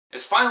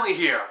is finally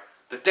here.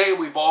 The day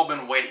we've all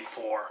been waiting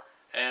for.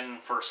 And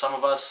for some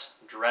of us,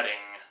 dreading.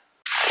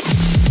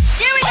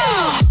 Here we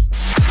go!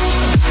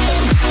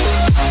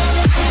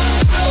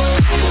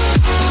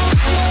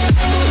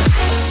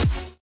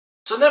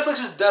 So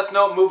Netflix's Death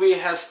Note movie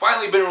has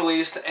finally been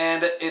released,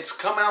 and it's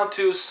come out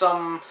to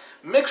some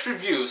mixed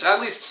reviews,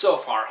 at least so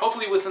far.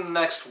 Hopefully within the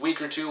next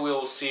week or two we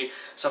will see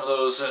some of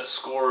those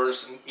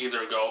scores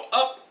either go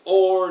up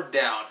or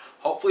down.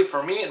 Hopefully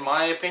for me, in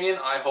my opinion,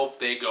 I hope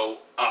they go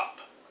up.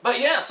 But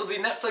yeah, so the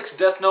Netflix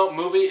Death Note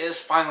movie is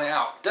finally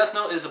out. Death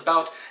Note is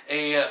about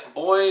a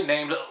boy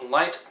named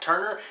Light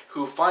Turner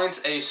who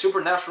finds a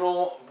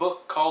supernatural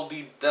book called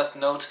the Death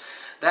Note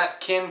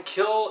that can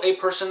kill a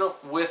person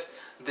with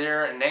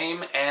their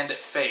name and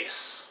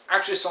face. I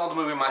actually saw the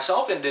movie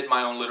myself and did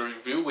my own little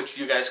review, which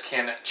you guys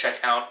can check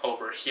out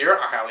over here.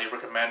 I highly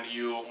recommend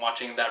you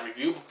watching that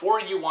review before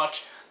you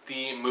watch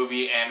the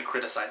movie and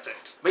criticize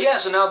it. But yeah,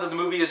 so now that the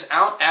movie is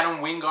out, Adam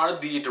Wingard,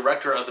 the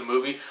director of the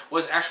movie,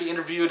 was actually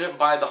interviewed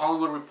by The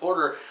Hollywood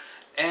Reporter,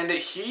 and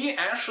he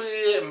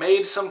actually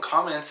made some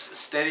comments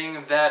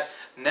stating that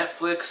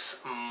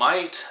Netflix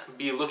might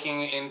be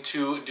looking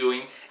into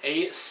doing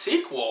a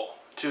sequel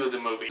to the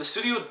movie. The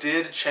studio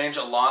did change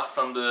a lot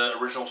from the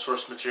original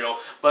source material,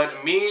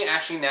 but me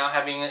actually now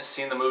having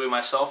seen the movie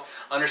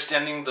myself,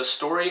 understanding the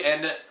story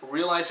and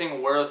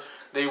realizing where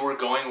they were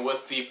going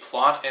with the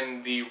plot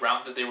and the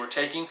route that they were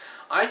taking,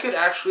 I could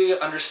actually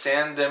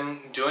understand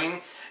them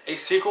doing a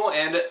sequel,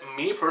 and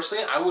me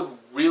personally, I would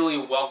really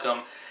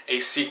welcome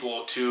a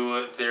sequel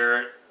to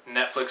their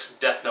Netflix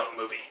Death Note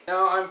movie.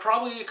 Now, I'm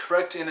probably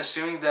correct in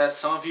assuming that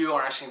some of you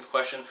are asking the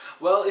question,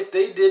 well, if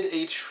they did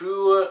a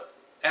true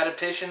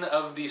adaptation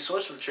of the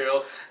source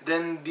material,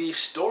 then the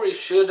story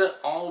should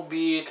all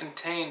be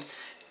contained,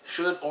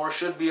 should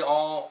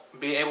all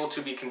be able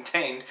to be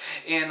contained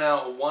in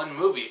one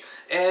movie.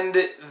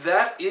 And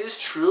that is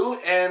true,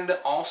 and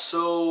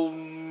also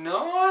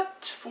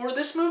not for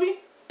this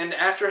movie. And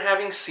after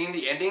having seen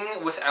the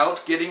ending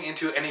without getting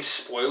into any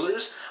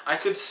spoilers, I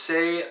could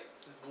say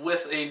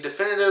with a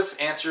definitive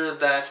answer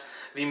that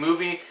the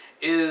movie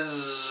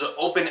is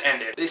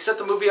open-ended. They set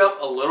the movie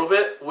up a little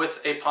bit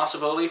with a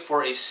possibility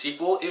for a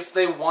sequel if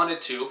they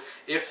wanted to,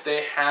 if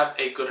they have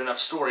a good enough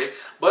story,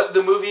 but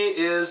the movie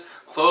is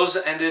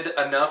close-ended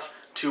enough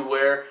to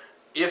where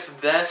if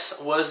this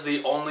was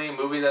the only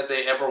movie that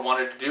they ever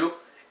wanted to do,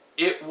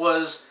 it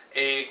was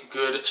a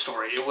good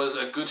story. It was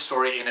a good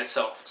story in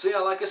itself. So yeah,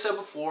 like I said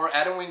before,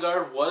 Adam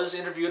Wingard was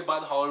interviewed by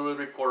The Hollywood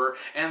Reporter,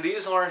 and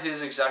these are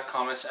his exact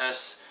comments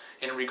as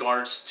in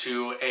regards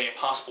to a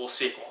possible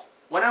sequel.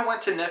 When I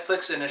went to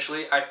Netflix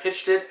initially, I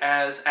pitched it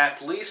as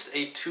at least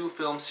a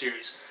 2-film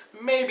series,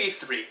 maybe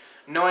 3,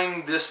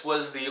 knowing this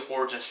was the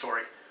origin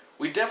story.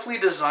 We definitely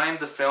designed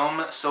the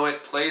film so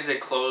it plays a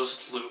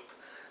closed loop.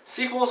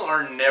 Sequels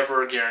are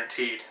never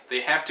guaranteed.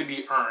 They have to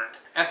be earned.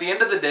 At the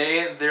end of the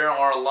day, there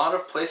are a lot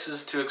of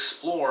places to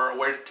explore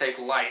where to take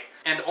Light,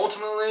 and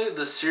ultimately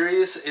the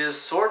series is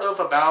sort of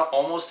about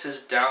almost his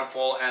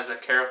downfall as a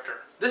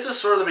character. This is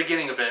sort of the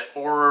beginning of it,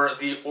 or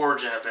the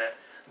origin of it.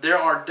 There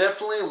are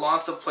definitely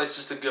lots of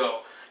places to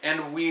go,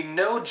 and we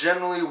know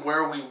generally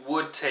where we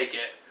would take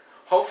it.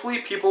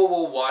 Hopefully people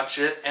will watch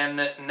it and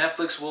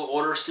Netflix will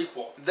order a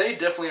sequel. They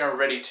definitely are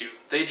ready to.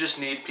 They just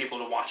need people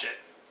to watch it.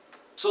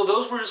 So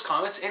those were his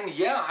comments, and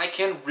yeah, I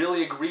can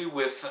really agree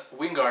with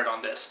Wingard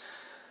on this.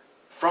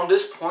 From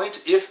this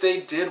point, if they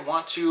did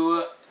want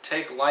to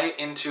take Light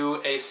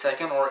into a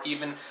second or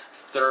even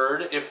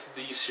third, if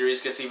the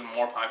series gets even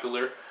more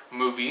popular,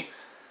 movie,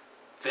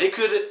 they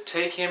could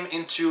take him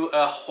into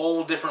a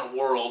whole different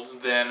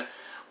world than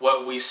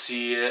what we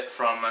see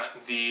from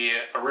the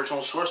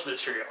original source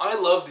material. I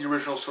love the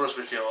original source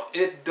material.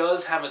 It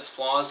does have its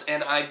flaws,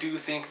 and I do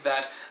think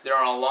that there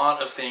are a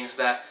lot of things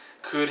that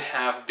could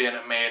have been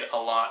made a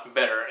lot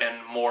better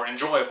and more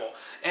enjoyable.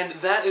 And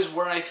that is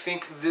where I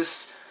think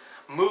this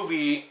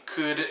movie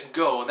could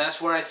go. That's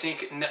where I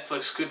think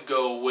Netflix could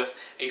go with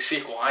a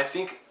sequel. I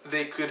think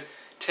they could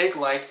take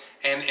Light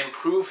and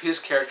improve his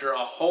character a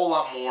whole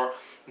lot more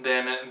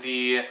than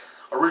the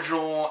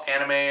original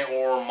anime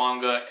or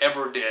manga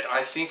ever did.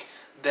 I think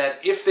that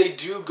if they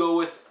do go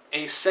with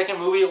a second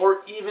movie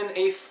or even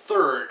a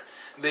third,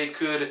 they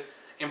could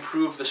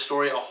improve the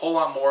story a whole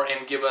lot more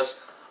and give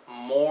us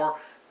more,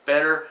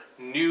 better,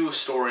 new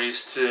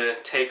stories to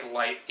take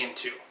Light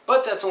into.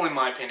 But that's only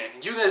my opinion.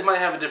 You guys might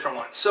have a different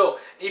one. So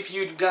if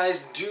you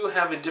guys do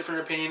have a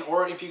different opinion,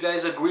 or if you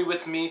guys agree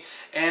with me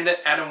and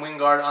Adam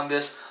Wingard on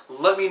this,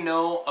 let me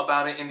know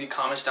about it in the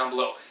comments down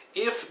below.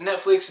 If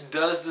Netflix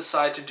does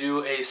decide to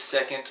do a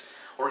second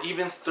or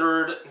even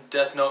third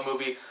Death Note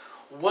movie,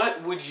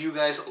 what would you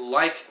guys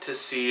like to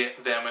see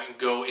them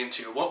go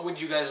into? What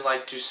would you guys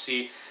like to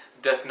see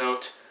Death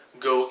Note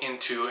go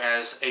into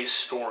as a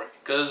story?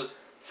 Because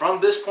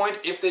from this point,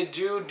 if they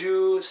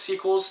do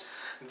sequels,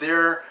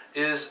 there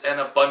is an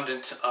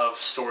abundance of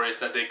stories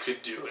that they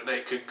could do,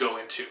 they could go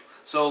into.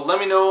 So let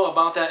me know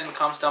about that in the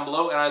comments down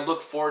below, and I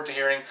look forward to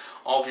hearing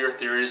all of your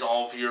theories,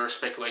 all of your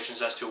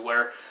speculations as to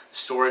where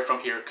story from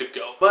here could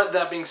go. But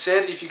that being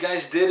said, if you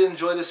guys did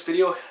enjoy this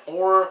video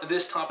or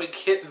this topic,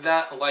 hit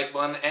that like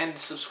button and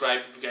subscribe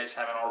if you guys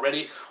haven't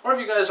already. Or if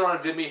you guys are on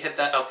VidMe, hit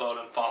that upvote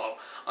and follow.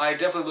 I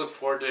definitely look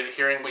forward to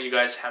hearing what you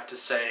guys have to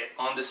say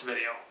on this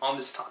video, on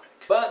this topic.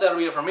 But that'll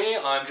be it for me.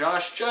 I'm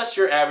Josh, just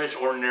your average,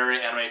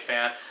 ordinary anime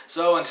fan.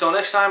 So until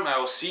next time, I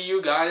will see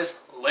you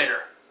guys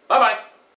later. Bye-bye!